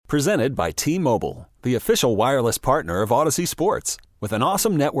Presented by T-Mobile, the official wireless partner of Odyssey Sports. With an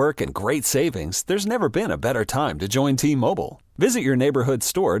awesome network and great savings, there's never been a better time to join T-Mobile. Visit your neighborhood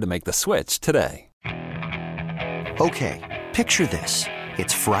store to make the switch today. Okay, picture this.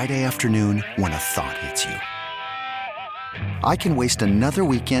 It's Friday afternoon when a thought hits you. I can waste another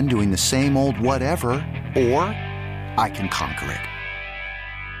weekend doing the same old whatever, or I can conquer it.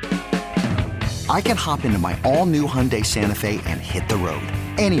 I can hop into my all-new Hyundai Santa Fe and hit the road.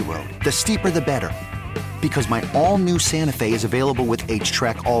 Any road. The steeper, the better. Because my all-new Santa Fe is available with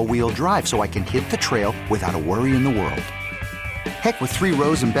H-Track all-wheel drive, so I can hit the trail without a worry in the world. Heck, with 3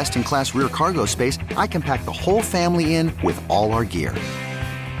 rows and best-in-class rear cargo space, I can pack the whole family in with all our gear.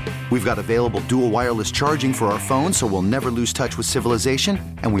 We've got available dual wireless charging for our phones, so we'll never lose touch with civilization,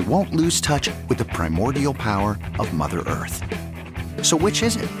 and we won't lose touch with the primordial power of Mother Earth. So which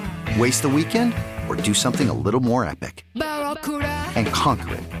is it? Waste the weekend or do something a little more epic? And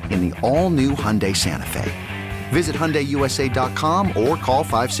conquer it in the all-new Hyundai Santa Fe. Visit HyundaiUSA.com or call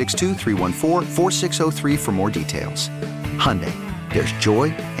 562-314-4603 for more details. Hyundai, there's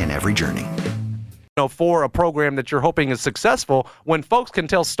joy in every journey. For a program that you're hoping is successful, when folks can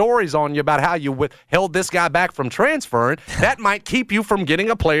tell stories on you about how you held this guy back from transferring, that might keep you from getting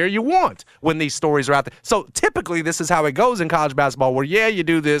a player you want when these stories are out there. So typically this is how it goes in college basketball, where, yeah, you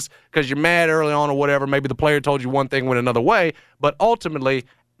do this because you're mad early on or whatever. Maybe the player told you one thing, went another way. But ultimately,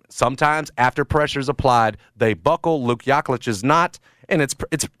 sometimes after pressure's applied, they buckle. Luke Yaklich is not. And it's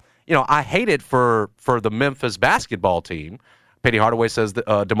I hate it for the Memphis basketball team. Penny Hardaway says that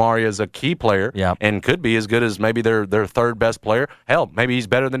DeMario is a key player and could be as good as maybe their third best player. Hell, maybe he's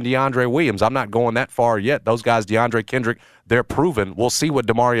better than DeAndre Williams. I'm not going that far yet. Those guys, DeAndre, Kendrick, they're proven. We'll see what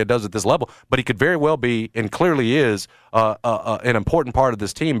DeMario does at this level. But he could very well be, and clearly is, an important part of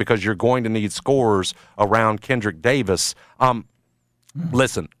this team because you're going to need scorers around Kendrick Davis.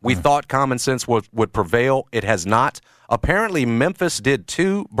 Listen, we thought common sense would prevail. It has not. Apparently, Memphis did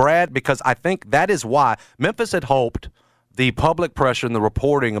too, Brad, because I think that is why Memphis had hoped the public pressure and the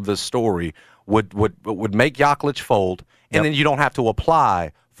reporting of this story would make Yaklich fold, and then you don't have to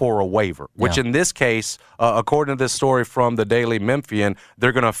apply for a waiver, which in this case, according to this story from the Daily Memphian,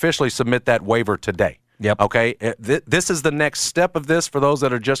 they're going to officially submit that waiver today. Okay? This is the next step of this for those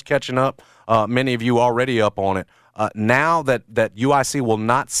that are just catching up. Many of you already up on it. Now that UIC will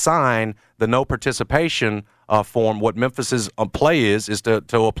not sign the no participation form, what Memphis's play is to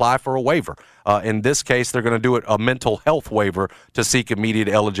apply for a waiver. In this case, they're going to do it a mental health waiver to seek immediate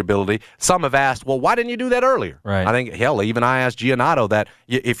eligibility. Some have asked, well, why didn't you do that earlier? Right. I think, hell, even I asked Giannotto that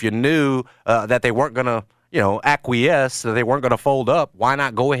if you knew that they weren't going to acquiesce, that they weren't going to fold up, why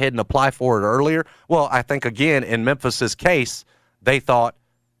not go ahead and apply for it earlier? Well, I think, again, in Memphis's case, they thought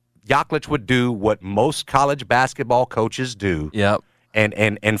Yaklich would do what most college basketball coaches do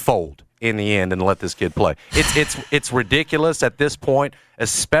and fold in the end and let this kid play. It's ridiculous at this point,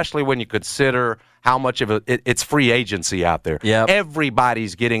 especially when you consider how much of it's free agency out there.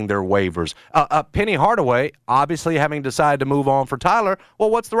 Everybody's getting their waivers. Penny Hardaway, obviously having decided to move on for Tyler,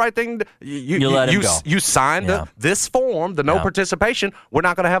 well, what's the right thing? You let him go. You signed this form, the no participation. We're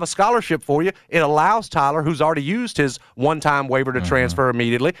not going to have a scholarship for you. It allows Tyler, who's already used his one-time waiver to transfer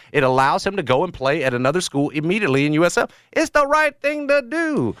immediately, it allows him to go and play at another school immediately in USF. It's the right thing to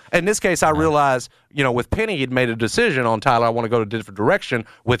do. In this case, I realize, with Penny, he'd made a decision on Tyler. I want to go to a different direction.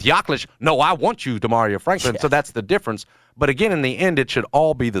 With Yaklich, no, I want you, DeMario Franklin. So that's the difference. But again, in the end, it should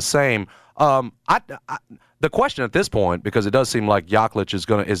all be the same. The question at this point, because it does seem like Yaklich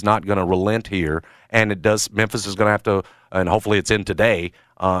is not going to relent here, and Memphis is going to have to, and hopefully it's in today,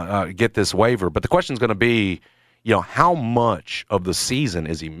 get this waiver. But the question is going to be, how much of the season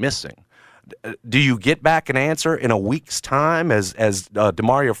is he missing? Do you get back an answer in a week's time, as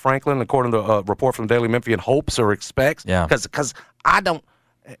DeMario Franklin, according to a report from the Daily Memphian, hopes or expects? Because I don't.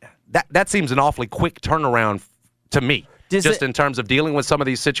 That seems an awfully quick turnaround to me. In terms of dealing with some of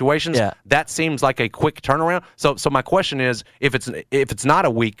these situations, that seems like a quick turnaround. So my question is, if it's not a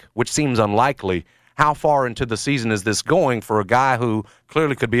week, which seems unlikely, how far into the season is this going for a guy who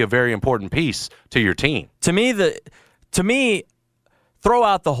clearly could be a very important piece to your team? To me. Throw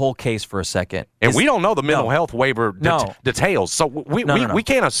out the whole case for a second. And we don't know the mental health waiver details. So we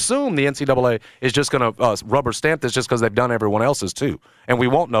can't assume the NCAA is just going to rubber stamp this just because they've done everyone else's too. And we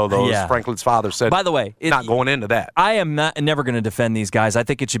won't know those. Franklin's father said, by the way, not going into that. I am never going to defend these guys. I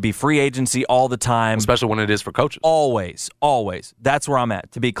think it should be free agency all the time. Especially when it is for coaches. Always. That's where I'm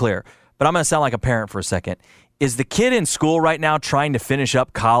at, to be clear. But I'm going to sound like a parent for a second. Is the kid in school right now trying to finish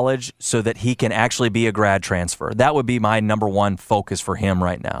up college so that he can actually be a grad transfer? That would be my number one focus for him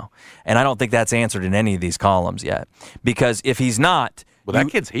right now. And I don't think that's answered in any of these columns yet. Because if he's not, Well, that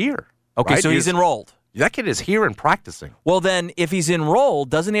kid's here. Okay, right? so he's enrolled. That kid is here and practicing. Well, then, if he's enrolled,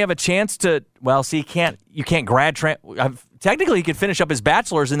 doesn't he have a chance to? Well, see, you can't grad technically, he could finish up his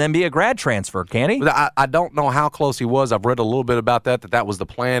bachelor's and then be a grad transfer, can he? I don't know how close he was. I've read a little bit about that was the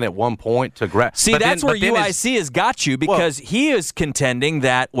plan at one point to grad. See, that's where UIC has got you because he is contending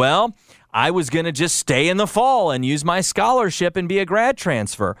that, well, I was going to just stay in the fall and use my scholarship and be a grad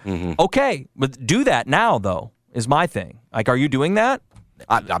transfer. Mm-hmm. Okay, but do that now, though, is my thing. Like, are you doing that?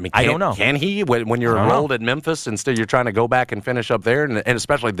 I mean, I don't know. Can he when you're enrolled at Memphis and still you're trying to go back and finish up there, and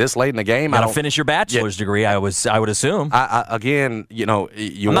especially this late in the game? Got to finish your bachelor's degree. I would assume. Again,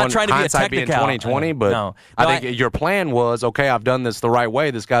 I'm not trying to be a technical. 2020, but I think your plan was okay. I've done this the right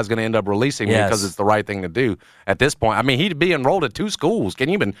way. This guy's going to end up releasing me because it's the right thing to do at this point. I mean, he'd be enrolled at 2 schools. Can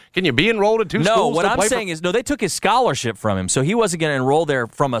you be enrolled at 2 schools? No, what I'm saying is they took his scholarship from him, so he wasn't going to enroll there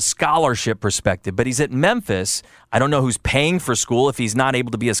from a scholarship perspective. But he's at Memphis. I don't know who's paying for school if he's not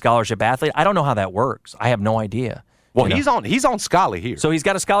able to be a scholarship athlete. I don't know how that works. I have no idea. Well, he's on Scholly here. So he's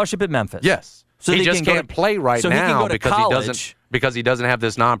got a scholarship at Memphis. Yes. So he just can't play right now because he doesn't have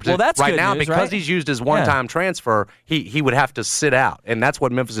this non-participation. Well, that's right good now news, because right? he's used his one-time transfer. He would have to sit out, and that's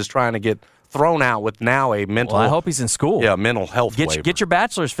what Memphis is trying to get thrown out with now a mental. Well, I hope he's in school. Yeah, mental health waiver. Get your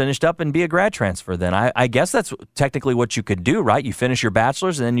bachelor's finished up and be a grad transfer. Then I guess that's technically what you could do, right? You finish your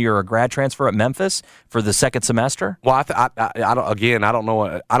bachelor's and then you're a grad transfer at Memphis for the second semester. Well, I don't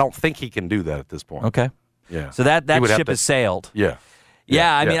know. I don't think he can do that at this point. Okay. Yeah. So that ship has sailed. Yeah.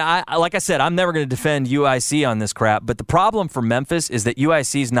 Yeah, I mean, like I said, I'm never going to defend UIC on this crap, but the problem for Memphis is that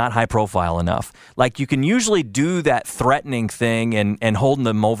UIC is not high profile enough. Like, you can usually do that threatening thing and holding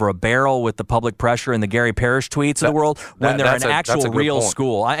them over a barrel with the public pressure and the Gary Parrish tweets of the world when they're an actual real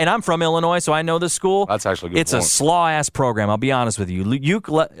school. And I'm from Illinois, so I know this school. That's actually a good It's point. a slaw-ass program, I'll be honest with you. Luke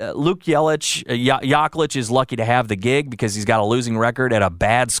Yaklich is lucky to have the gig because he's got a losing record at a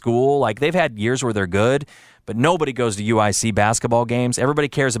bad school. Like, they've had years where they're good. But nobody goes to UIC basketball games. Everybody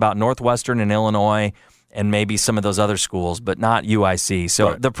cares about Northwestern and Illinois and maybe some of those other schools, but not UIC.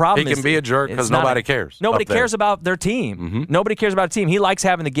 So the problem is he can be a jerk because nobody cares. Nobody cares about their team. Mm-hmm. Nobody cares about a team. He likes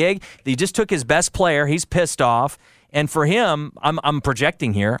having the gig. He just took his best player. He's pissed off. And for him, I'm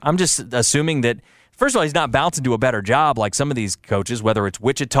projecting here. I'm just assuming that, first of all, he's not bouncing to a better job like some of these coaches, whether it's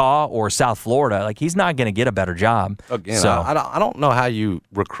Wichita or South Florida. Like, he's not going to get a better job. Again, so, I don't know how you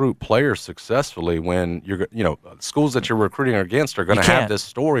recruit players successfully when schools that you're recruiting against are going to have this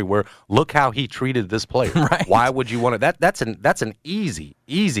story where look how he treated this player. Right. Why would you want to? That's an easy.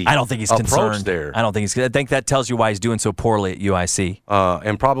 I don't think he's concerned there. I think that tells you why he's doing so poorly at UIC.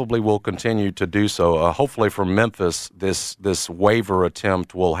 And probably will continue to do so. Hopefully for Memphis, this waiver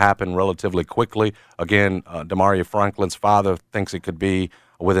attempt will happen relatively quickly. Again, Demaria Franklin's father thinks it could be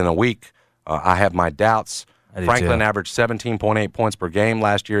within a week. I have my doubts. Franklin averaged 17.8 points per game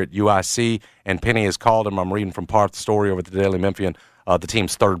last year at UIC, and Penny has called him. I'm reading from Parth's story over at the Daily Memphian, the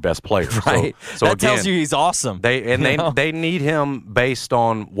team's third best player. Right. So that again, tells you he's awesome. They need him based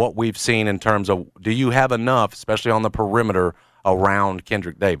on what we've seen in terms of, do you have enough, especially on the perimeter, around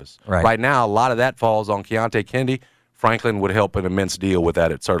Kendrick Davis? Right now, a lot of that falls on Keontae Kennedy. Franklin would help an immense deal with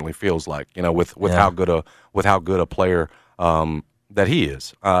that. It certainly feels like, with how good a player that he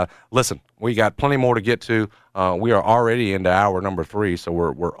is. Listen, we got plenty more to get to. We are already into hour number 3, so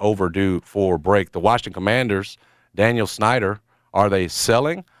we're overdue for break. The Washington Commanders, Daniel Snyder, are they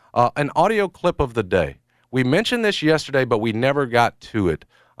selling? An audio clip of the day. We mentioned this yesterday, but we never got to it.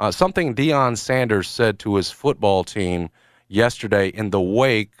 Something Deion Sanders said to his football team yesterday in the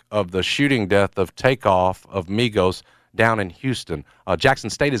wake of the shooting death of Takeoff of Migos down in Houston. Jackson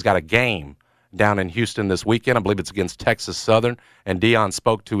State has got a game down in Houston this weekend. I believe it's against Texas Southern, and Deion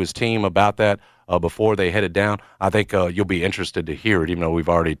spoke to his team about that before they headed down. I think you'll be interested to hear it, even though we've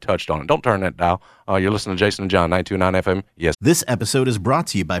already touched on it. Don't turn that dial. You're listening to Jason and John, 92.9 FM. Yes. This episode is brought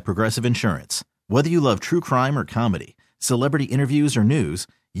to you by Progressive Insurance. Whether you love true crime or comedy, celebrity interviews or news,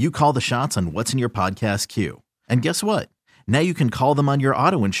 you call the shots on what's in your podcast queue. And guess what? Now you can call them on your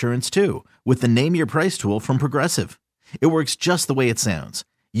auto insurance, too, with the Name Your Price tool from Progressive. It works just the way it sounds.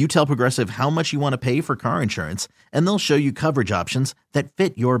 You tell Progressive how much you want to pay for car insurance, and they'll show you coverage options that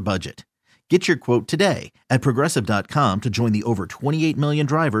fit your budget. Get your quote today at Progressive.com to join the over 28 million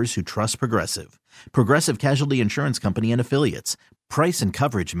drivers who trust Progressive. Progressive Casualty Insurance Company and Affiliates. Price and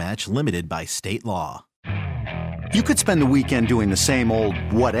coverage match limited by state law. You could spend the weekend doing the same old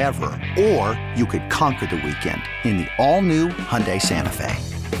whatever, or you could conquer the weekend in the all-new Hyundai Santa Fe.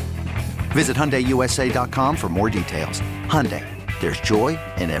 Visit HyundaiUSA.com for more details. Hyundai, there's joy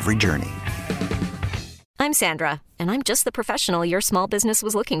in every journey. I'm Sandra, and I'm just the professional your small business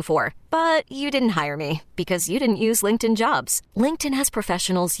was looking for. But you didn't hire me because you didn't use LinkedIn Jobs. LinkedIn has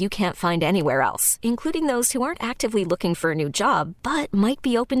professionals you can't find anywhere else, including those who aren't actively looking for a new job, but might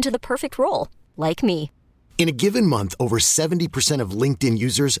be open to the perfect role, like me. In a given month, over 70% of LinkedIn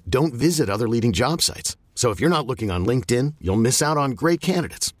users don't visit other leading job sites. So if you're not looking on LinkedIn, you'll miss out on great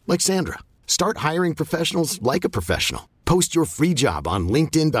candidates like Sandra. Start hiring professionals like a professional. Post your free job on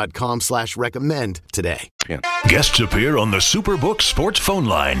linkedin.com/recommend today. Guests appear on the Superbook Sports phone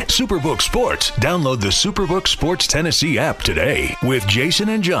line. Superbook Sports. Download the Superbook Sports Tennessee app today with Jason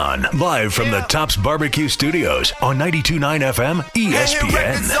and John live from the Tops Barbecue Studios on 92.9 FM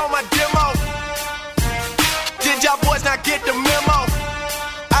ESPN. Did y'all boys not get the memo?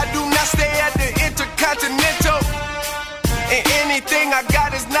 I do not stay at the Intercontinental, and anything I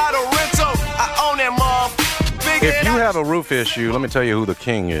got is not a rental. I own that mom. If you have a roof issue, let me tell you who the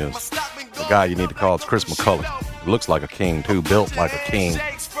king is. The guy you need to call is Chris McCulley. He looks like a king, too, built like a king,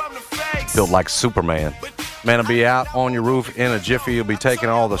 built like Superman. Man will be out on your roof in a jiffy. He'll be taking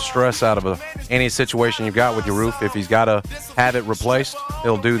all the stress out of any situation you've got with your roof. If he's got to have it replaced,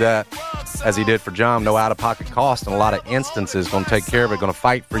 he'll do that, as he did for John. No out-of-pocket cost in a lot of instances. Going to take care of it. Going to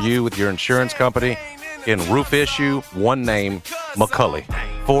fight for you with your insurance company. In roof issue, one name, McCulley.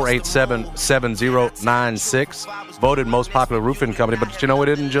 487-7096. Voted most popular roofing company. But you know, it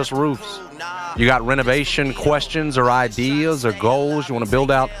isn't just roofs. You got renovation questions or ideas or goals you want to build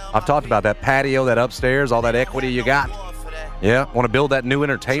out. I've talked about that patio, that upstairs, all that equity you got. Yeah, want to build that new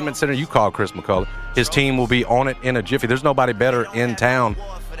entertainment center? You call Chris McCulley. His team will be on it in a jiffy. There's nobody better in town.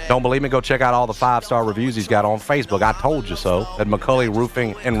 Don't believe me? Go check out all the 5-star reviews he's got on Facebook. I told you so at McCulley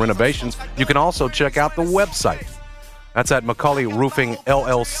Roofing and Renovations. You can also check out the website. That's at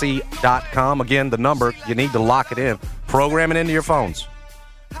McCulleyRoofingLLC.com. Again, the number, you need to lock it in. Program it into your phones.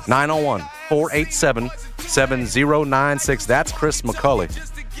 901-487-7096. That's Chris McCulley.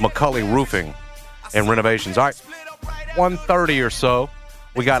 McCulley Roofing and Renovations. All right, 1:30 or so.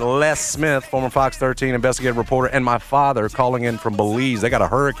 We got Les Smith, former Fox 13 investigative reporter, and my father calling in from Belize. They got a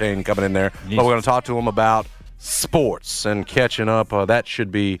hurricane coming in there, but we're going to talk to him about sports and catching up. That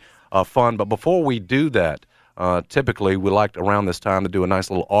should be fun. But before we do that, typically we like around this time to do a nice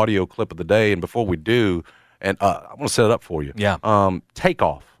little audio clip of the day. And before we do, and I want to set it up for you. Yeah.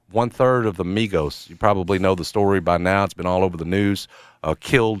 Takeoff, 1/3 of the Migos. You probably know the story by now. It's been all over the news.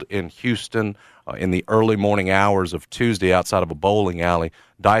 Killed in Houston in the early morning hours of Tuesday outside of a bowling alley.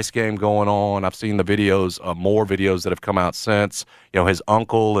 Dice game going on. I've seen the videos, more videos that have come out since. You know, his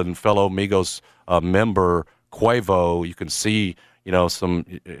uncle and fellow Migos member, Quavo, you can see, you know, some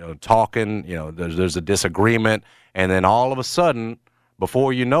talking. You know, there's a disagreement. And then all of a sudden,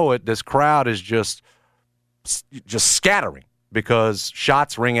 before you know it, this crowd is just scattering because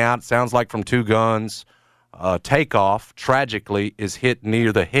shots ring out. It sounds like from two guns. Takeoff, tragically, is hit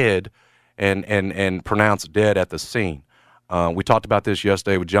near the head and pronounced dead at the scene. We talked about this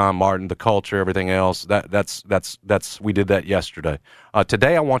yesterday with John Martin, the culture, everything else. That's we did that yesterday.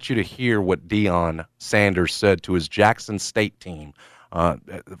 Today, I want you to hear what Deion Sanders said to his Jackson State team.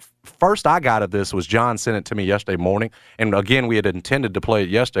 First I got of this was John sent it to me yesterday morning, and again, we had intended to play it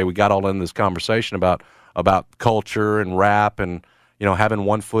yesterday. We got all in this conversation about culture and rap and, you know, having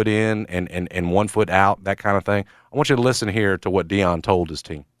one foot in and 1 foot out, that kind of thing. I want you to listen here to what Deion told his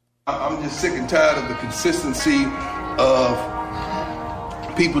team. I'm just sick and tired of the consistency of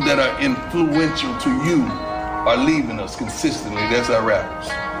people that are influential to you are leaving us consistently. That's our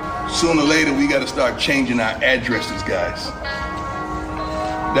rappers. Sooner or later, we got to start changing our addresses, guys.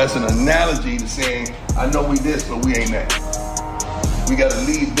 That's an analogy to saying, I know we this, but we ain't that. We got to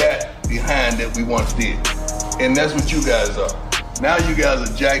leave that behind that we once did. And that's what you guys are. Now you guys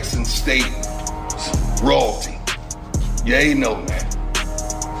are Jackson State royalty. You ain't no man.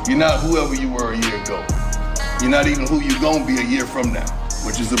 You're not whoever you were a year ago. You're not even who you're going to be a year from now,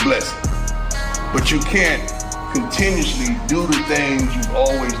 which is a blessing. But you can't continuously do the things you've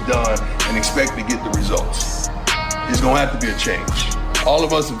always done and expect to get the results. It's going to have to be a change. All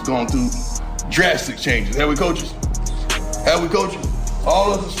of us have gone through drastic changes. Have we, coaches? Have we, coaches?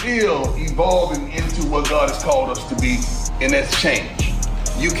 All of us are still evolving into what God has called us to be, and that's change.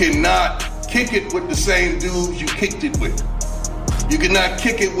 You cannot kick it with the same dudes you kicked it with. You cannot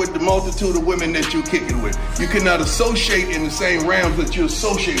kick it with the multitude of women that you kick it with. You cannot associate in the same realms that you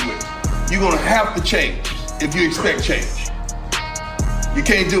associate with. You're going to have to change if you expect change. You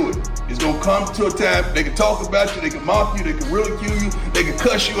can't do it. It's going to come to a time, they can talk about you, they can mock you, they can ridicule you, they can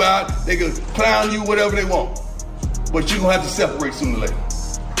cuss you out, they can clown you, whatever they want. But you're going to have to separate sooner or later.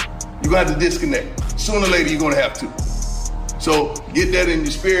 You're going to have to disconnect. Sooner or later, you're going to have to. So get that in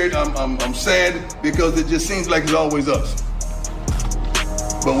your spirit. I'm sad because it just seems like it's always us.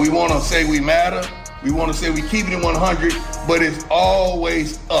 But we want to say we matter. We want to say we keep it in 100, but it's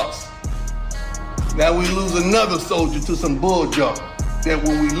always us. Now we lose another soldier to some bull junk that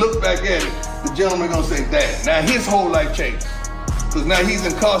when we look back at it, the gentleman going to say, that. Now his whole life changed. Because now he's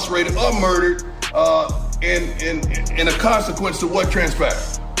incarcerated or murdered in a consequence of what transpired.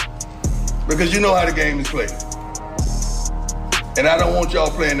 Because you know how the game is played. And I don't want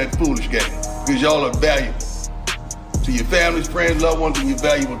y'all playing that foolish game because y'all are valuable to your families, friends, loved ones, and you're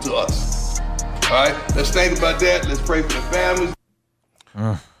valuable to us. All right? Let's think about that. Let's pray for the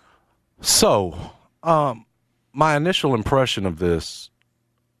families. So, my initial impression of this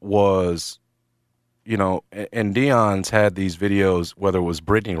was, you know, and Deion's had these videos, whether it was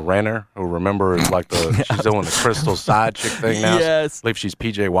Brittany Renner, who remember is like she's doing the crystal side chick thing now. Yes. I believe she's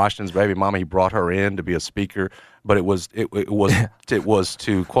PJ Washington's baby mama. He brought her in to be a speaker, but it was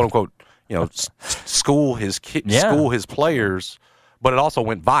to quote unquote, you know, school his players, but it also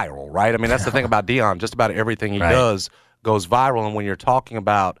went viral, right? I mean, that's the thing about Deion. Just about everything he does goes viral, and when you're talking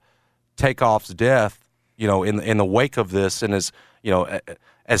about Takeoff's death, you know, in the wake of this, and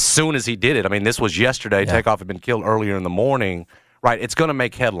as soon as he did it, I mean, this was yesterday. Yeah. Takeoff had been killed earlier in the morning. Right, it's going to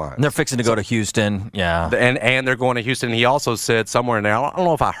make headlines. And they're fixing to go to Houston, and they're going to Houston. He also said somewhere in there, I don't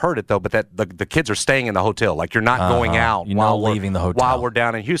know if I heard it though, but that the kids are staying in the hotel. Like you're not going out leaving the hotel while we're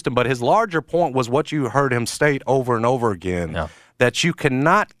down in Houston. But his larger point was what you heard him state over and over again, that you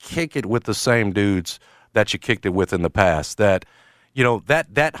cannot kick it with the same dudes that you kicked it with in the past. That, you know,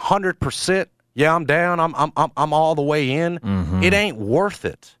 that 100%, yeah, I'm down, I'm all the way in. Mm-hmm. It ain't worth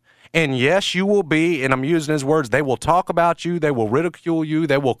it. And yes, you will be, and I'm using his words, they will talk about you, they will ridicule you,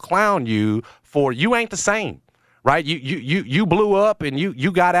 they will clown you for you ain't the same, right? You blew up and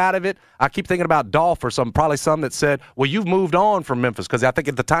you got out of it. I keep thinking about Dolph or probably some that said, well, you've moved on from Memphis, because I think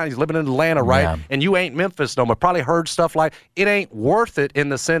at the time he's living in Atlanta, right? Yeah. And you ain't Memphis no more. Probably heard stuff like, it ain't worth it in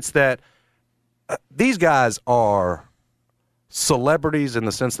the sense that these guys are celebrities in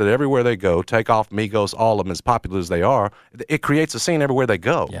the sense that everywhere they go, Takeoff, Migos, all of them, as popular as they are, it creates a scene everywhere they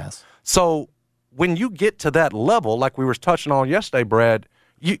go. Yes. So when you get to that level, like we were touching on yesterday, Brad,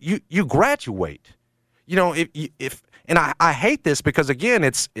 you graduate. You know, if and I hate this because again,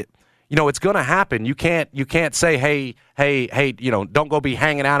 it's going to happen. You can't say, hey, you know, don't go be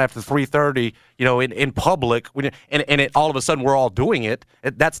hanging out after 3:30, you know, in public and all of a sudden we're all doing it.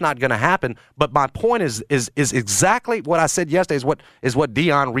 That's not going to happen. But my point is exactly what I said yesterday is what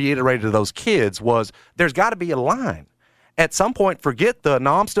Deion reiterated to those kids was there's got to be a line. At some point, forget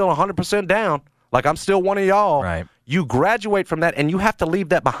no, I'm still 100% down. Like I'm still one of y'all. Right. You graduate from that, and you have to leave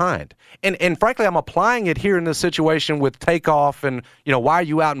that behind. And frankly, I'm applying it here in this situation with Takeoff, and you know, why are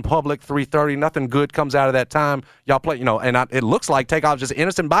you out in public 3:30? Nothing good comes out of that time. Y'all play, you know, and it looks like Takeoff's just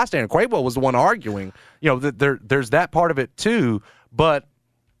innocent bystander. Quavo was the one arguing. You know, there's that part of it too. But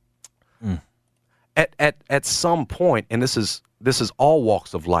at some point, and this is all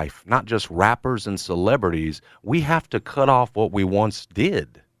walks of life, not just rappers and celebrities. We have to cut off what we once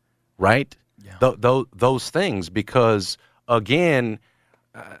did, right? Yeah. Those things, because again,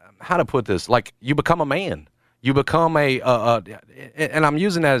 how to put this? Like you become a man, you become and I'm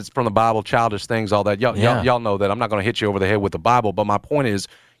using that as from the Bible, childish things, all that. Y'all know that I'm not going to hit you over the head with the Bible, but my point is,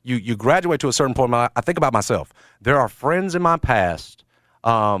 you graduate to a certain point. I think about myself. There are friends in my past,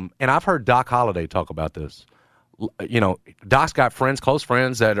 and I've heard Doc Holliday talk about this. You know, Doc's got friends, close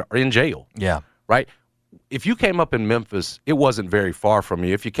friends that are in jail. Yeah, right. If you came up in Memphis, it wasn't very far from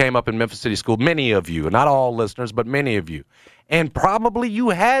you. If you came up in Memphis City School, many of you, not all listeners, but many of you, and probably you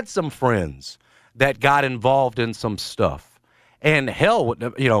had some friends that got involved in some stuff. And hell,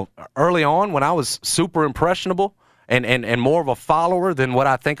 you know, early on when I was super impressionable and more of a follower than what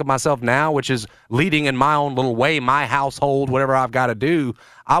I think of myself now, which is leading in my own little way, my household, whatever I've got to do,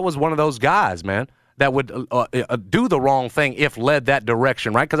 I was one of those guys, man, that would do the wrong thing if led that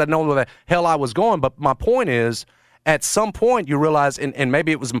direction, right? Because I know where the hell I was going. But my point is, at some point you realize, and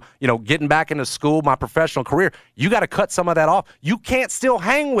maybe it was, you know, getting back into school, my professional career, you got to cut some of that off. You can't still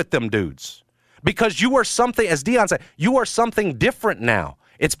hang with them dudes because you are something, as Deion said, you are something different now.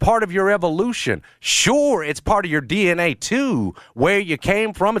 It's part of your evolution. Sure, it's part of your DNA too, where you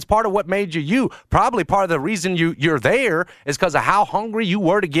came from. It's part of what made you you. Probably part of the reason you're there is because of how hungry you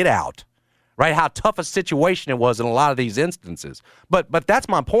were to get out. Right, how tough a situation it was in a lot of these instances. But that's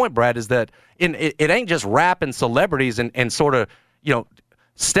my point, Brad, is that it ain't just rap and celebrities and sort of, you know,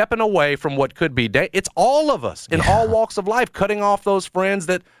 stepping away from what could be. It's all of us in all walks of life, cutting off those friends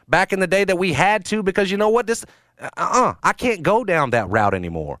that back in the day that we had to, because you know what? I can't go down that route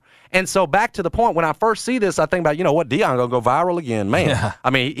anymore. And so back to the point, when I first see this, I think about, what, Deion going to go viral again, man. Yeah. I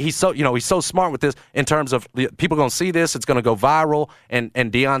mean, he's so smart with this in terms of people going to see this, it's going to go viral, and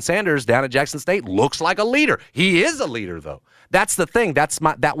Deion Sanders down at Jackson State looks like a leader. He is a leader, though. That's the thing.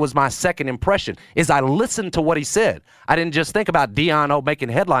 That was my second impression, is I listened to what he said. I didn't just think about Deion making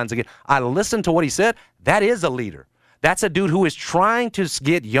headlines again. I listened to what he said. That is a leader. That's a dude who is trying to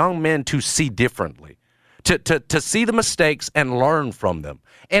get young men to see differently, to see the mistakes and learn from them.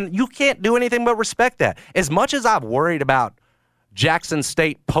 And you can't do anything but respect that. As much as I've worried about Jackson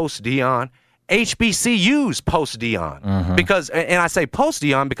State post-Deion, HBCU's post-Deion. Because, and I say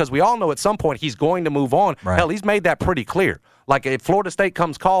post-Deion because we all know at some point he's going to move on. Right. Hell, he's made that pretty clear. Like, if Florida State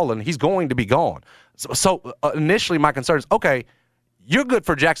comes calling, he's going to be gone. So initially my concern is, okay, you're good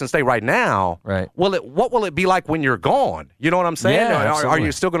for Jackson State right now. Right. What will it be like when you're gone? You know what I'm saying? Yeah, Are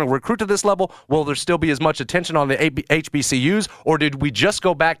you still going to recruit to this level? Will there still be as much attention on the HBCUs, or did we just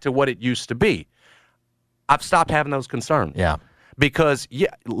go back to what it used to be? I've stopped having those concerns. Yeah. Because,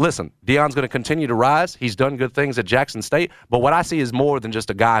 listen, Deion's going to continue to rise. He's done good things at Jackson State. But what I see is more than just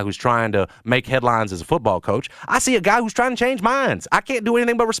a guy who's trying to make headlines as a football coach. I see a guy who's trying to change minds. I can't do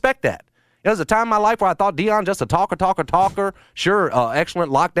anything but respect that. There was a time in my life where I thought Deion just a talker. Sure,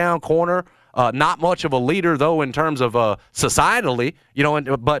 excellent lockdown corner. Not much of a leader, though, in terms of societally.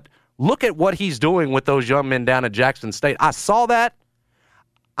 But look at what he's doing with those young men down at Jackson State. I saw that.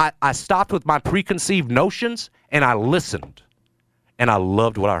 I stopped with my preconceived notions, and I listened. And I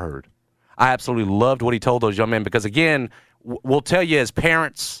loved what I heard. I absolutely loved what he told those young men because, again, we'll tell you as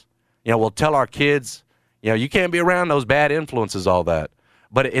parents, we'll tell our kids, you can't be around those bad influences, all that.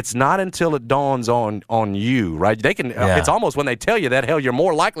 But it's not until it dawns on you, right? They can. Yeah. It's almost when they tell you that, hell, you're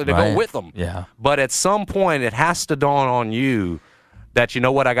more likely to go with them. Yeah. But at some point, it has to dawn on you that, you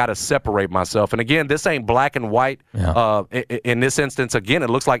know what, I got to separate myself. And again, this ain't black and white. Yeah. In this instance, again, it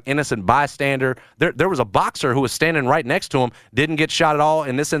looks like innocent bystander. There was a boxer who was standing right next to him, didn't get shot at all.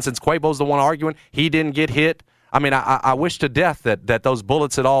 In this instance, Quavo's the one arguing. He didn't get hit. I mean, I wish to death that those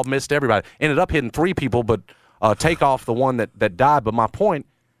bullets had all missed everybody. Ended up hitting 3 people, but take off the one that died. But my point,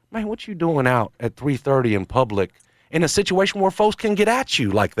 man, what you doing out at 3:30 in public in a situation where folks can get at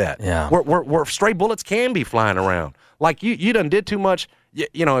you like that? Yeah. Where stray bullets can be flying around. Like, you done did too much.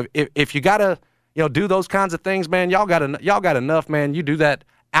 If you gotta do those kinds of things, man, y'all got enough, man. You do that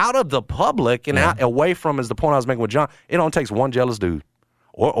out of the public and out away from, is the point I was making with John. It only takes one jealous dude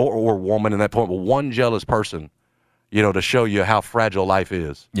or woman in that point, but one jealous person, to show you how fragile life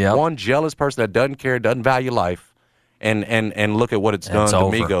is. Yeah. One jealous person that doesn't care, doesn't value life, and look at what it's done to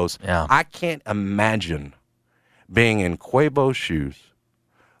Migos. Yeah. I can't imagine being in Quavo's shoes.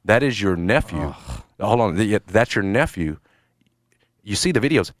 That is your nephew. Hold on, that's your nephew. You see the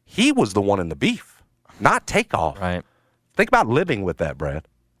videos. He was the one in the beef, not Takeoff. Right. Think about living with that, Brad.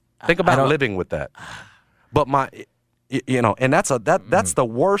 Think about living with that. But and that's the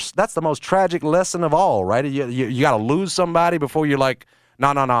worst. That's the most tragic lesson of all, right? You got to lose somebody before you're like, no.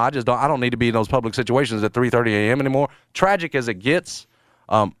 I don't need to be in those public situations at 3:30 a.m. anymore. Tragic as it gets,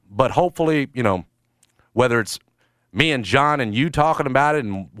 but hopefully, whether it's me and John and you talking about it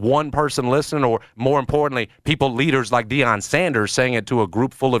and one person listening, or more importantly, leaders like Deion Sanders saying it to a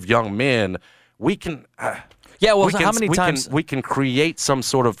group full of young men, we can. How many times we can create some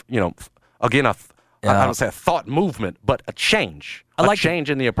sort of, again, I don't say a thought movement, but a change, change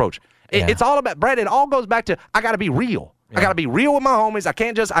in the approach. It's all about, Brad. It all goes back to, I got to be real. Yeah. I got to be real with my homies. I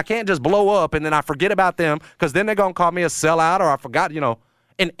can't just blow up and then I forget about them, because then they're gonna call me a sellout, or I forgot,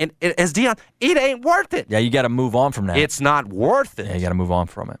 And as Deion, it ain't worth it. Yeah, you got to move on from that. It's not worth it. Yeah, you got to move on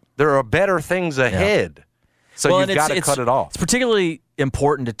from it. There are better things ahead. Yeah. So you've got to cut it off. It's particularly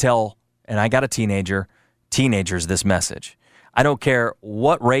important to tell, and I got a teenagers this message. I don't care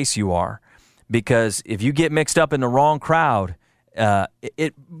what race you are, because if you get mixed up in the wrong crowd,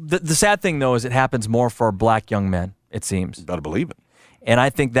 the sad thing, though, is it happens more for black young men, it seems. You better believe it. And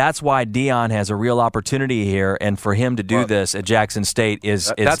I think that's why Deion has a real opportunity here, and for him to do this at Jackson State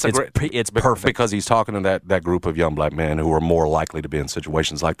it's perfect. Because he's talking to that group of young black men who are more likely to be in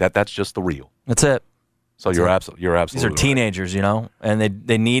situations like that. That's just the real. That's it. So you're absolutely These are teenagers, and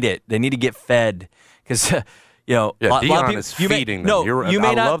they need it. They need to get fed, because Deion is feeding them.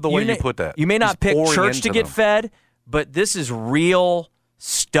 I love the way you put that. You may not pick church to get fed, but this is real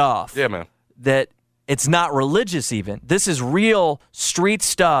stuff. Yeah, man. That it's not religious even. This is real street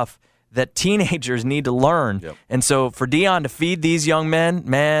stuff that teenagers need to learn. Yep. And so for Deion to feed these young men,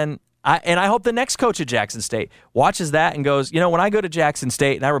 man, I hope the next coach at Jackson State watches that and goes, when I go to Jackson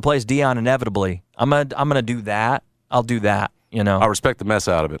State and I replace Deion inevitably, I'm gonna do that. I'll do that. You know, I respect the mess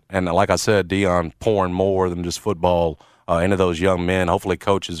out of it. And like I said, Deion pouring more than just football into those young men. Hopefully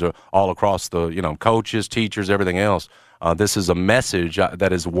coaches are all across the, coaches, teachers, everything else. This is a message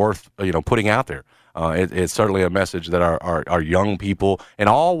that is worth, putting out there. It's certainly a message that our young people in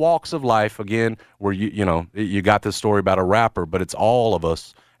all walks of life, again, where you got this story about a rapper, but it's all of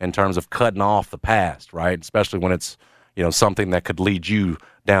us in terms of cutting off the past, right? Especially when it's, something that could lead you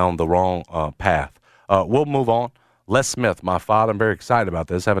down the wrong path. We'll move on. Les Smith, my father, I'm very excited about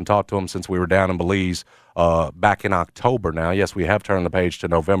this. Haven't talked to him since we were down in Belize back in October now. Yes, we have turned the page to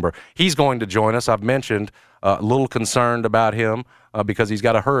November. He's going to join us. I've mentioned a little concerned about him because he's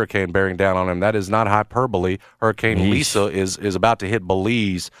got a hurricane bearing down on him. That is not hyperbole. Hurricane Lisa is about to hit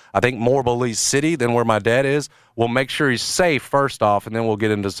Belize. I think more Belize City than where my dad is. We'll make sure he's safe first off, and then we'll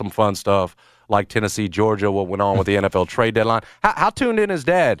get into some fun stuff like Tennessee, Georgia, what went on with the NFL trade deadline. How tuned in is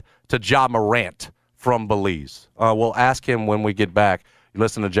Dad to Ja Morant from Belize? We'll ask him when we get back. You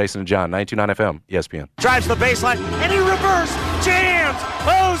listen to Jason and John, 92.9 FM, ESPN. Drives the baseline, and he reverse jams.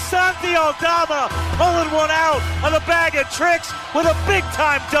 Oh, Santi Aldama pulling one out of the bag of tricks with a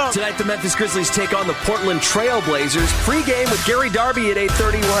big-time dunk. Tonight, the Memphis Grizzlies take on the Portland Trail Blazers. Pre-game with Gary Darby at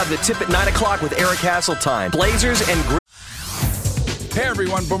 8:30. We'll have the tip at 9 o'clock with Eric Hasseltine. Blazers and Hey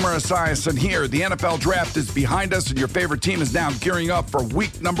everyone, Boomer Esiason here. The NFL Draft is behind us and your favorite team is now gearing up for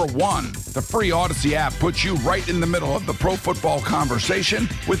week number 1. The free Odyssey app puts you right in the middle of the pro football conversation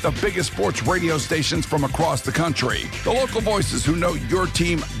with the biggest sports radio stations from across the country. The local voices who know your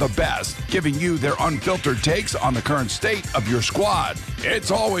team the best, giving you their unfiltered takes on the current state of your squad.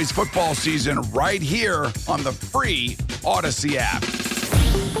 It's always football season right here on the free Odyssey app.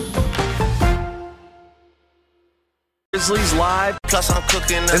 Grizzlies live.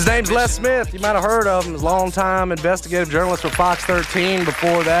 His name's Les Smith. You might have heard of him. He's a long-time investigative journalist for Fox 13.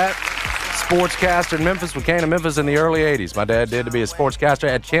 Before that, sportscaster in Memphis. We came to Memphis in the early 80s. My dad did to be a sportscaster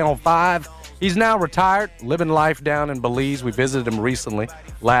at Channel 5. He's now retired, living life down in Belize. We visited him recently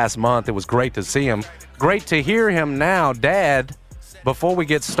last month. It was great to see him. Great to hear him now. Dad, before we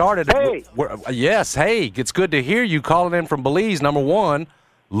get started. Hey. Yes, hey. It's good to hear you calling in from Belize. Number one,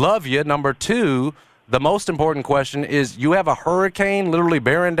 love you. Number two, the most important question is, you have a hurricane literally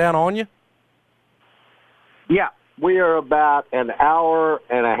bearing down on you? Yeah, we are about an hour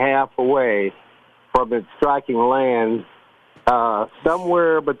and a half away from it striking land,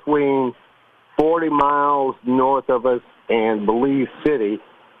 somewhere between 40 miles north of us and Belize City,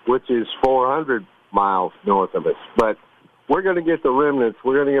 which is 400 miles north of us. But we're going to get the remnants.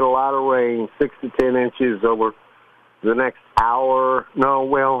 We're going to get a lot of rain, 6 to 10 inches over the next hour. No,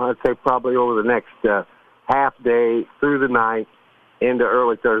 well, I'd say probably over the next half day through the night into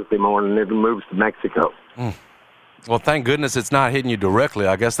early Thursday morning. It moves to Mexico. Well, thank goodness it's not hitting you directly.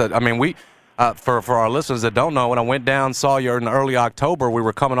 I guess that, I mean, we, for our listeners that don't know, when I went down, saw you in early October, we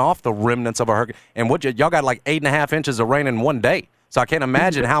were coming off the remnants of a hurricane. And y'all got like 8.5 inches of rain in one day. So I can't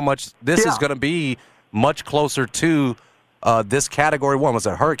imagine how much this is going to be much closer to this Category 1. Was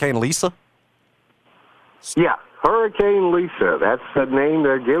it Hurricane Lisa? Yeah. Hurricane Lisa, that's the name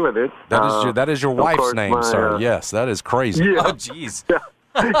they're giving it. That is your wife's name, sir. Yes, that is crazy. Yeah. Oh, jeez.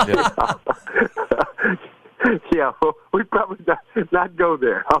 Yeah, well, we probably not go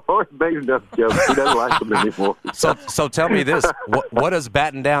there. I've already made enough jokes. He doesn't like them anymore. So tell me this: what does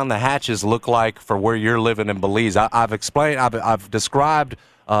batten down the hatches look like for where you're living in Belize? I've explained, I've described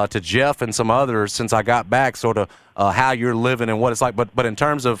to Jeff and some others since I got back, sort of how you're living and what it's like. But in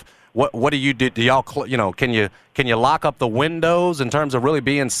terms of what do you do? Do y'all, can you lock up the windows in terms of really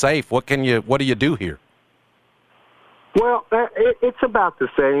being safe? What do you do here? Well, it's about the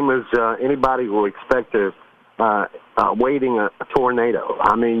same as anybody will expect to waiting a tornado.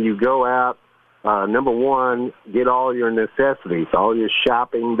 I mean, you go out, number one, get all your necessities, all your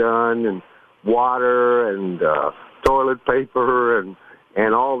shopping done, and water and toilet paper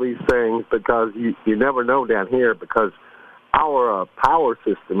and all these things, because you never know down here, because our power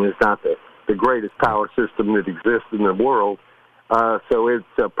system is not the greatest power system that exists in the world. So it's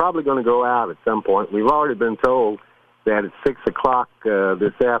probably going to go out at some point. We've already been told that at 6 o'clock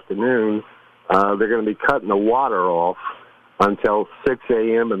this afternoon, they're going to be cutting the water off until 6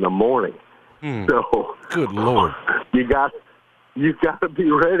 a.m. in the morning. So, good Lord, you got to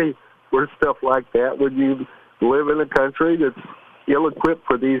be ready for stuff like that when you live in a country that's ill-equipped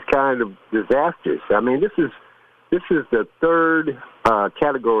for these kind of disasters. I mean, this is the third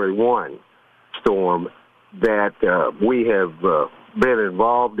Category 1 storm that we have been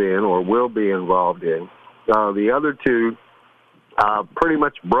involved in or will be involved in. The other two pretty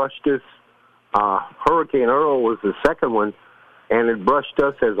much brushed us. Hurricane Earl was the second one, and it brushed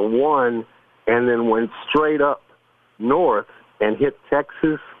us as a 1 and then went straight up north and hit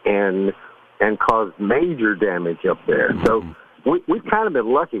Texas and caused major damage up there. So we've kind of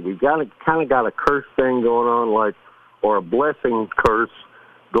been lucky. We've kind of got a curse thing going on, or a blessing curse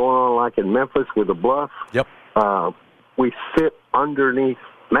going on, like in Memphis with the Bluff. Yep. We sit underneath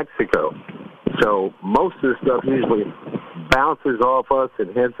Mexico, so most of the stuff usually bounces off us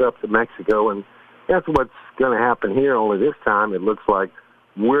and heads up to Mexico, and that's what's going to happen here. Only this time, it looks like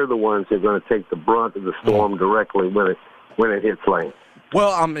we're the ones that are going to take the brunt of the storm directly when it hits Lane.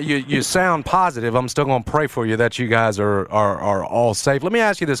 Well, you sound positive. I'm still going to pray for you that you guys are all safe. Let me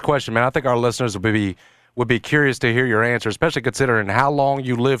ask you this question, man. I think our listeners would be curious to hear your answer, especially considering how long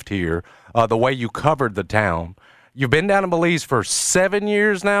you lived here, the way you covered the town. You've been down in Belize for 7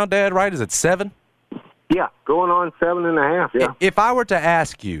 years now, Dad, right? Is it 7? Yeah, going on 7.5, yeah. If I were to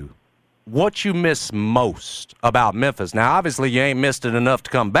ask you what you miss most about Memphis, now obviously you ain't missed it enough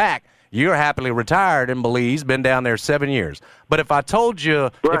to come back. You're happily retired in Belize, been down there 7 years. But if I told you,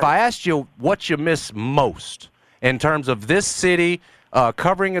 if I asked you what you miss most in terms of this city,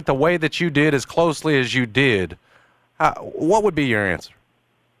 covering it the way that you did, as closely as you did, what would be your answer?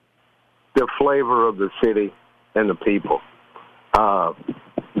 The flavor of the city and the people.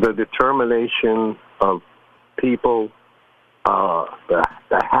 The determination of people,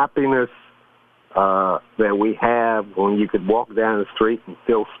 the happiness that we have when you could walk down the street and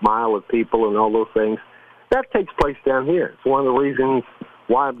still smile at people and all those things, that takes place down here. It's one of the reasons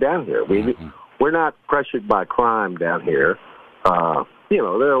why I'm down here. We're not pressured by crime down here. There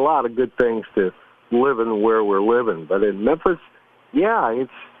are a lot of good things to living where we're living. But in Memphis,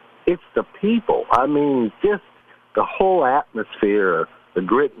 it's the people. I mean, just the whole atmosphere, the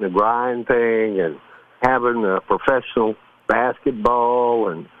grit and the grind thing, and having professional basketball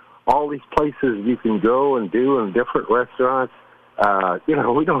and all these places you can go and do in different restaurants.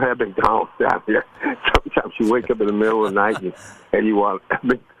 We don't have McDonald's down here. Sometimes you wake up in the middle of the night and you want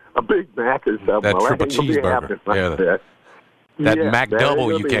a Big Mac or something. That triple cheeseburger. That Mac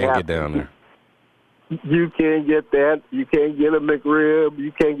Double you can't get down there. You can't get that. You can't get a McRib.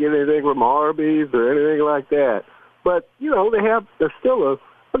 You can't get anything from Arby's or anything like that. But, there's still a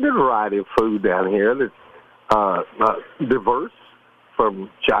good variety of food down here that's diverse, from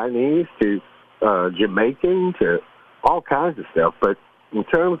Chinese to Jamaican to all kinds of stuff. But in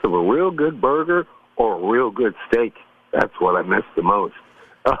terms of a real good burger or a real good steak, that's what I miss the most.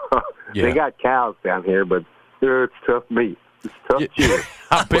 They got cows down here, but it's tough meat. It's tough cheese.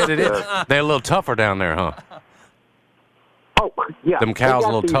 I bet it is. They're a little tougher down there, huh? Oh, yeah. Them cows a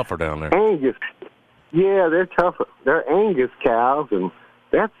little tougher down there. Angus. Yeah, they're tougher. They're Angus cows, and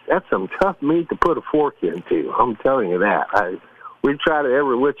that's some tough meat to put a fork into. I'm telling you that. We tried it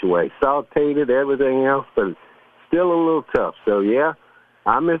every which way, sauteed it, everything else, but it's still a little tough. So, yeah,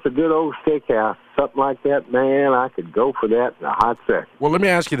 I miss a good old steakhouse. Something like that, man, I could go for that in a hot second. Well, let me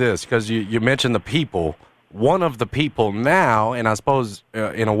ask you this, because you mentioned the people. One of the people now, and I suppose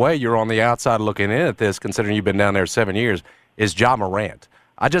in a way you're on the outside looking in at this, considering you've been down there 7 years, is Ja Morant.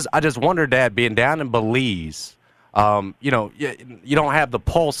 I just wonder, Dad, being down in Belize, you don't have the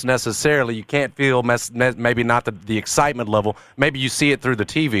pulse necessarily. You can't feel maybe not the excitement level. Maybe you see it through the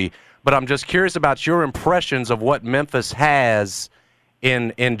TV. But I'm just curious about your impressions of what Memphis has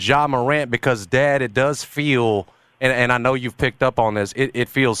in Ja Morant, because, Dad, it does feel, and I know you've picked up on this, it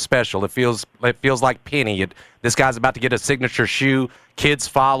feels special. It feels like Penny. This guy's about to get a signature shoe. Kids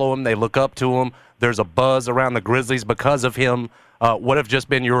follow him. They look up to him. There's a buzz around the Grizzlies because of him. What have just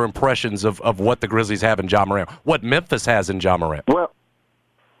been your impressions of what the Grizzlies have in Ja Morant, what Memphis has in Ja Morant?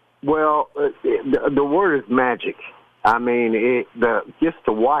 Well, the word is magic. I mean, just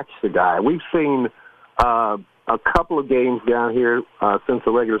to watch the guy. We've seen a couple of games down here since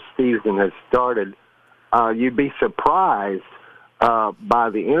the regular season has started. You'd be surprised by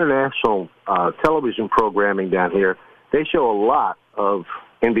the international television programming down here. They show a lot of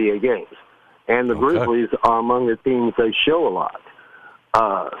NBA games, and the Grizzlies are among the teams they show a lot.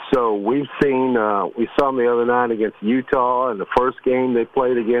 So we saw them the other night against Utah in the first game they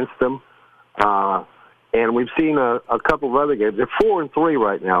played against them. And we've seen a couple of other games. They're 4-3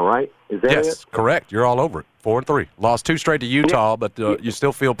 right now, right? Is that it? Yes, correct. You're all over it. 4-3. Lost 2 straight to Utah, but you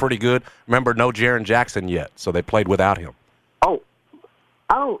still feel pretty good. Remember, no Jaren Jackson yet, so they played without him.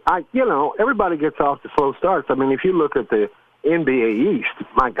 Everybody gets off to slow starts. I mean, if you look at the NBA East,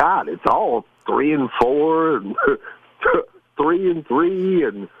 my God, it's all 3-4 and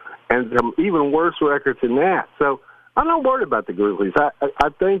 3-3 and some even worse records than that. So I'm not worried about the Grizzlies. I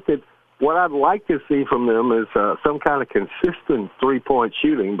think that what I'd like to see from them is some kind of consistent three-point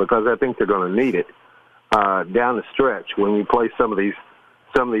shooting, because I think they're going to need it down the stretch when you play some of these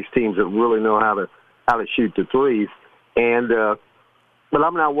teams that really know how to shoot the threes. And but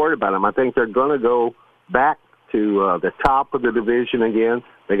I'm not worried about them. I think they're going to go back to the top of the division again.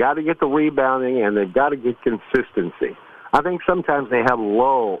 They got to get the rebounding, and they've got to get consistency. I think sometimes they have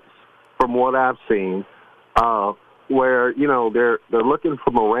lulls, from what I've seen, where they're looking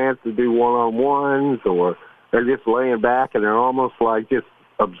for Morant to do one-on-ones, or they're just laying back and they're almost like just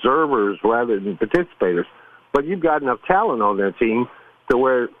observers rather than participators. But you've got enough talent on their team to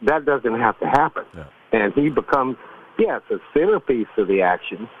where that doesn't have to happen. Yeah. And he becomes, yes, a centerpiece of the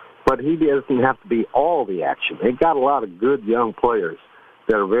action, but he doesn't have to be all the action. They've got a lot of good young players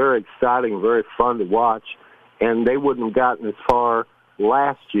that are very exciting, very fun to watch, and they wouldn't have gotten as far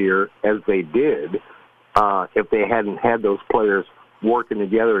last year as they did if they hadn't had those players working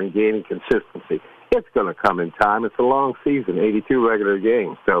together and gaining consistency. It's going to come in time. It's a long season, 82 regular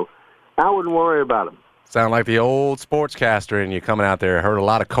games, so I wouldn't worry about them. Sound like the old sportscaster, and you coming out there. I heard a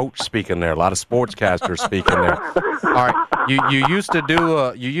lot of coach speaking there, a lot of sportscasters speaking there. All right, you used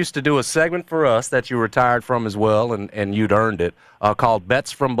to do a segment for us that you retired from as well, and you'd earned it, called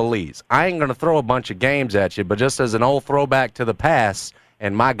Bets from Belize. I ain't gonna throw a bunch of games at you, but just as an old throwback to the past,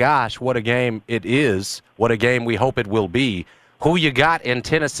 and my gosh, what a game it is! What a game we hope it will be. Who you got in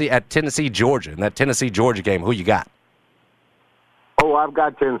Tennessee at Tennessee-Georgia, in that Tennessee-Georgia game? Who you got? Oh, I've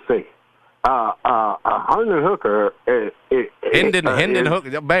got Tennessee. Hendon Hooker. Hendon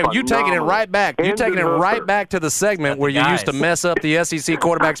Hooker. Man, you taking it right back. You taking it right back to the segment where you used to mess up the SEC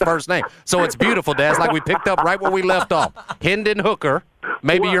quarterback's first name. So it's beautiful, Daz. Like we picked up right where we left off.Hendon Hooker,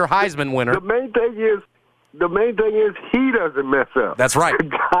 maybe your Heisman winner. The main thing is he doesn't mess up. That's right. The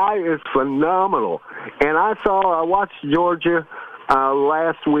guy is phenomenal. And I watched Georgia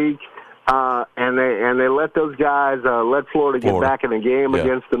last week. And they let those guys let Florida get back in the game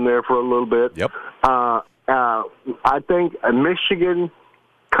against them there for a little bit. Yep. I think Michigan,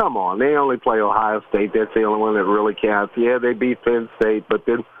 come on, they only play Ohio State. That's the only one that really counts. Yeah, they beat Penn State, but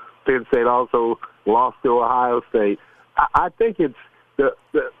then Penn State also lost to Ohio State. I think it's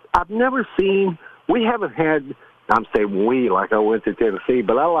I've never seen. We haven't had. I'm saying we like I went to Tennessee,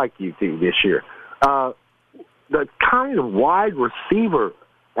 but I like UT this year. The kind of wide receiver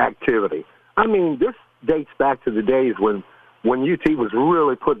activity. I mean, this dates back to the days when UT was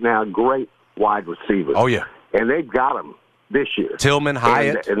really putting out great wide receivers. Oh, yeah. And they've got them this year. Tillman,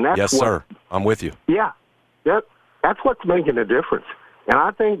 Hyatt. And that's yes, sir. I'm with you. Yeah. That's what's making a difference. And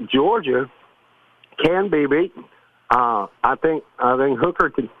I think Georgia can be beaten. I think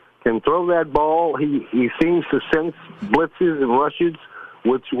Hooker can throw that ball. He seems to sense blitzes and rushes,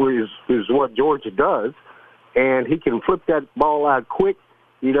 which is what Georgia does. And he can flip that ball out quick.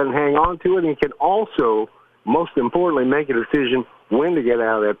 He doesn't hang on to it. He can also, most importantly, make a decision when to get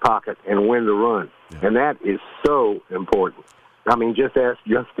out of that pocket and when to run. Yeah. And that is so important. I mean, just ask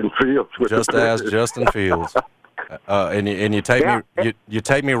Justin Fields. Just ask Justin Fields. And you take me you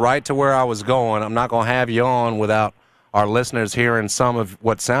take me right to where I was going. I'm not going to have you on without our listeners hearing some of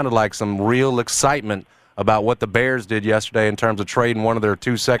what sounded like some real excitement about what the Bears did yesterday in terms of trading one of their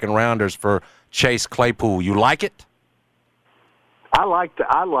 2 second-rounders for Chase Claypool. You like it? I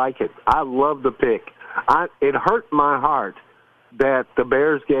like it. I love the pick. It hurt my heart that the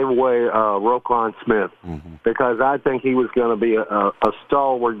Bears gave away Roquan Smith because I think he was going to be a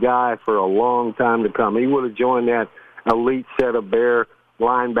stalwart guy for a long time to come. He would have joined that elite set of Bear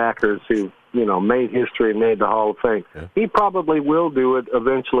linebackers who, made history and made the Hall of Fame. Yeah. He probably will do it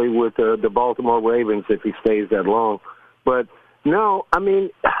eventually with the Baltimore Ravens if he stays that long. But, no, I mean,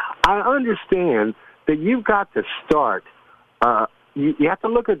 I understand that you've got to start you have to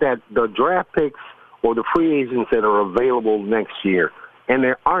look at the draft picks or the free agents that are available next year, and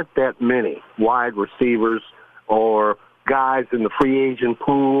there aren't that many wide receivers or guys in the free agent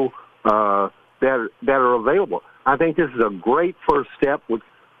pool that are available. I think this is a great first step with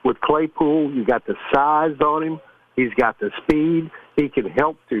Claypool. You got the size on him. He's got the speed. He can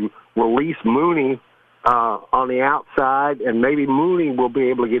help to release Mooney on the outside, and maybe Mooney will be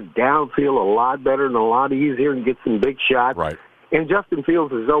able to get downfield a lot better and a lot easier and get some big shots. Right. And Justin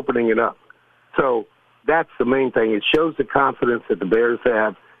Fields is opening it up. So that's the main thing. It shows the confidence that the Bears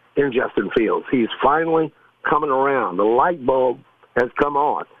have in Justin Fields. He's finally coming around. The light bulb has come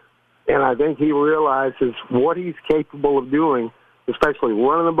on. And I think he realizes what he's capable of doing, especially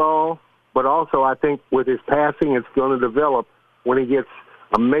running the ball, but also I think with his passing it's going to develop when he gets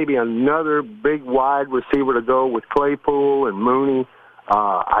maybe another big wide receiver to go with Claypool and Mooney.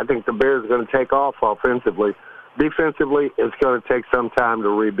 I think the Bears are going to take off offensively. Defensively, it's going to take some time to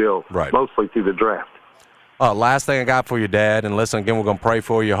rebuild, mostly through the draft. Last thing I got for you, Dad, and listen, again, we're going to pray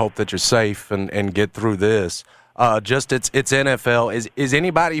for you, hope that you're safe and get through this. Just it's NFL. Is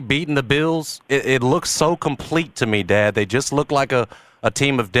anybody beating the Bills? It looks so complete to me, Dad. They just look like a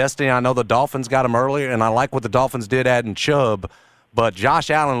team of destiny. I know the Dolphins got them earlier, and I like what the Dolphins did adding Chubb, but Josh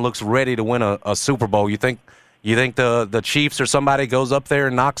Allen looks ready to win a Super Bowl. You think the Chiefs or somebody goes up there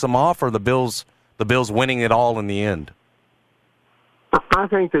and knocks them off, or the Bills winning it all in the end? I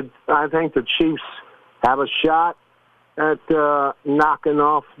think the Chiefs have a shot at knocking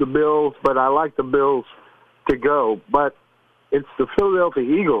off the Bills, but I like the Bills to go. But it's the Philadelphia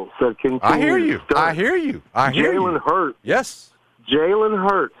Eagles that continue. I hear you. Jalen Hurts. Yes. Jalen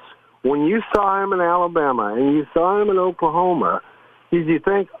Hurts. When you saw him in Alabama and you saw him in Oklahoma, did you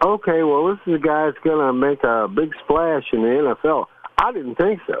think, okay, well, this is a guy that's going to make a big splash in the NFL? I didn't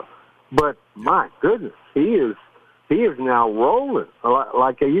think so. But my goodness, he is now rolling,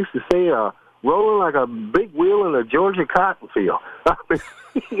 like they used to say, rolling like a big wheel in a Georgia cotton field. I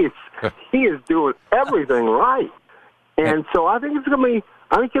mean, he is doing everything right. And so I think it's going to be,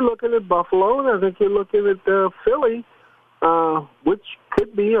 I think you're looking at Buffalo, and I think you're looking at Philly, which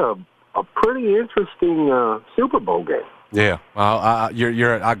could be a pretty interesting Super Bowl game. Yeah,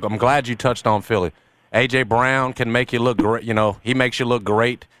 I'm glad you touched on Philly. A.J. Brown can make you look great. You know, he makes you look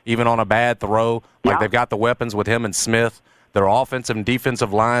great even on a bad throw. Like they've got the weapons with him and Smith. Their offensive and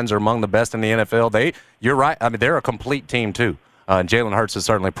defensive lines are among the best in the NFL. You're right. I mean, they're a complete team too. And Jalen Hurts has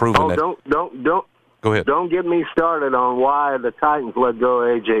certainly proven that. Don't. Go ahead. Don't get me started on why the Titans let go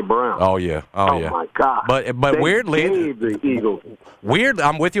of A.J. Brown. Oh yeah. Oh yeah. My God. But weirdly, the Eagles.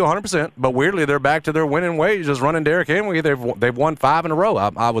 I'm with you 100%. But weirdly, they're back to their winning ways, just running Derrick Henry. They've won 5 in a row.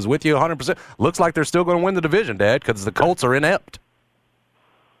 I was with you 100%. Looks like they're still going to win the division, Dad, because the Colts are inept.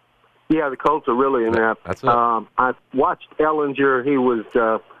 Yeah, the Colts are really inept. That's it. I watched Ellinger. He was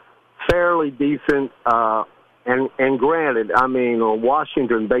fairly decent. And granted, I mean,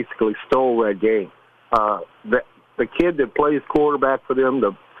 Washington basically stole that game. The kid that plays quarterback for them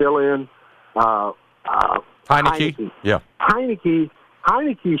to fill in, Heineke. Yeah. Heineke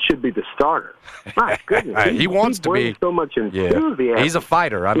should be the starter. My goodness. He wants to be. So much enthusiasm. Yeah. He's a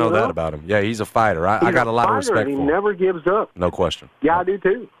fighter. I know that about him. Yeah, he's a fighter. I got a lot of respect for him. He never gives up. No question. Yeah, I do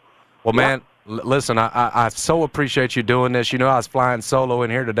too. Well, man, listen, I so appreciate you doing this. You know, I was flying solo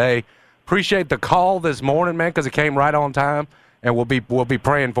in here today. Appreciate the call this morning, man, because it came right on time. And we'll be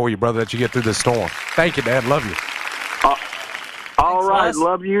praying for you, brother, that you get through this storm. Thank you, Dad. Love you. All right, Les.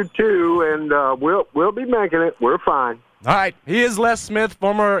 Love you too, and we'll be making it. We're fine. All right. He is Les Smith,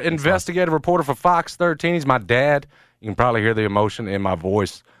 former investigative reporter for Fox 13. He's my dad. You can probably hear the emotion in my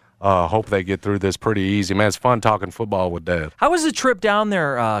voice. Hope they get through this pretty easy, man. It's fun talking football with Dad. How was the trip down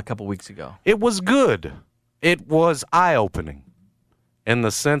there a couple weeks ago? It was good. It was eye-opening in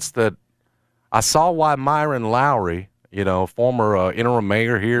the sense that I saw why Myron Lowry, you know, former interim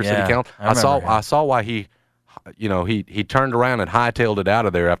mayor here, city council. I saw why he turned around and hightailed it out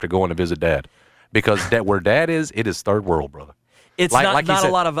of there after going to visit Dad, because where Dad is, it is third world, brother. It's not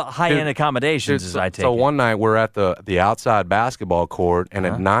a lot of high-end accommodations, as I take it. So one night we're at the outside basketball court, and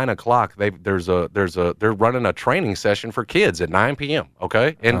at 9 o'clock they're running a training session for kids at 9 p.m.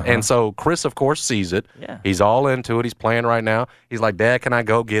 Okay, and so Chris of course sees it. Yeah. He's all into it. He's playing right now. He's like, Dad, can I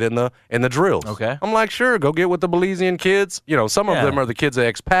go get in the drills? Okay. I'm like, sure, go get with the Belizean kids. You know, some of them are the kids of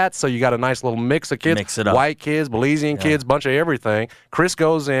expats, so you got a nice little mix of kids. Mix it up. White kids, Belizean kids, bunch of everything. Chris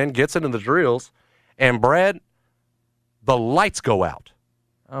goes in, gets into the drills, and Brad, the lights go out.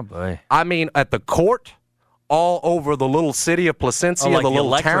 Oh, boy. I mean, at the court, all over the little city of Placencia, like the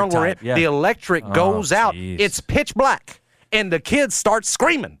little town we're in, yeah. the electric goes out. It's pitch black, and the kids start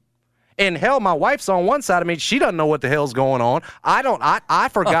screaming. And hell, my wife's on one side of me. She doesn't know what the hell's going on. I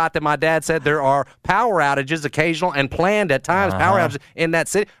forgot that my dad said there are power outages occasional and planned at times, power outages in that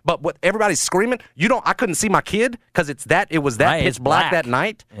city. But what everybody's screaming, I couldn't see my kid because it was that right, pitch black that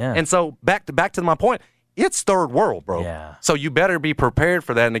night. Yeah. And so back to my point, it's third world, bro. Yeah. So you better be prepared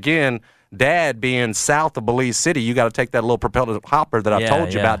for that. And again, Dad being south of Belize City, you got to take that little propeller hopper that I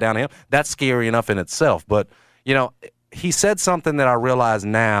told you about down here. That's scary enough in itself. But, you know, he said something that I realize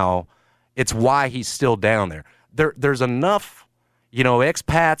now, it's why he's still down there. There's enough, you know,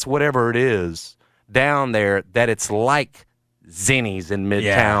 expats, whatever it is, down there that it's like Zinnies in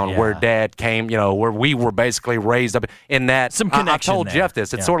Midtown, where Dad came, you know, where we were basically raised up in that. Some connection I told there. Jeff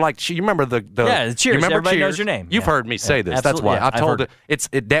this. It's sort of like, you remember the Cheers. You remember Everybody Cheers? knows your name. You've heard me say this. Absolutely. That's why I told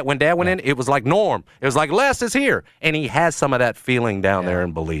it. When Dad went in, it was like Norm. It was like Les is here, and he has some of that feeling down there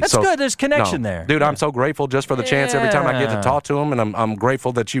in Belize. That's good. There's connection there, dude. I'm so grateful just for the chance every time I get to talk to him, and I'm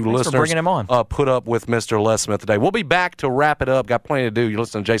grateful that you listeners for bringing him on. Put up with Mr. Les Smith today. We'll be back to wrap it up. Got plenty to do. You're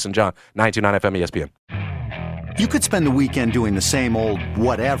listening to Jason John, 92.9 FM ESPN. You could spend the weekend doing the same old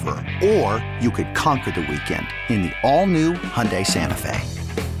whatever, or you could conquer the weekend in the all-new Hyundai Santa Fe.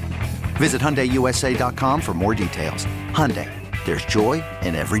 Visit HyundaiUSA.com for more details. Hyundai, there's joy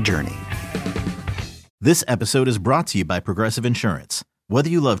in every journey. This episode is brought to you by Progressive Insurance. Whether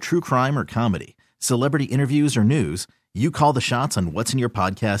you love true crime or comedy, celebrity interviews or news, you call the shots on what's in your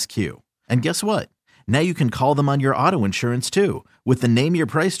podcast queue. And guess what? Now you can call them on your auto insurance too with the Name Your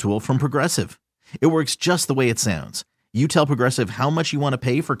Price tool from Progressive. It works just the way it sounds. You tell Progressive how much you want to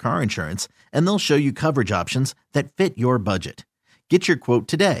pay for car insurance, and they'll show you coverage options that fit your budget. Get your quote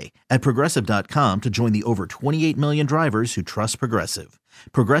today at Progressive.com to join the over 28 million drivers who trust Progressive.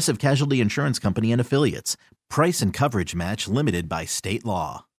 Progressive Casualty Insurance Company and Affiliates. Price and coverage match limited by state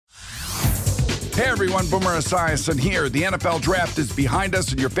law. Hey everyone, Boomer Esiason here. The NFL Draft is behind us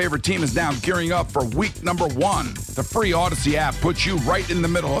and your favorite team is now gearing up for week number 1. The free Odyssey app puts you right in the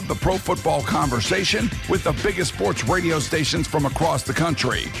middle of the pro football conversation with the biggest sports radio stations from across the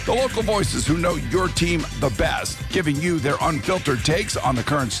country. The local voices who know your team the best, giving you their unfiltered takes on the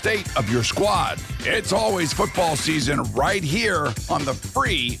current state of your squad. It's always football season right here on the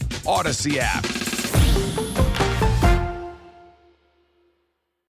free Odyssey app.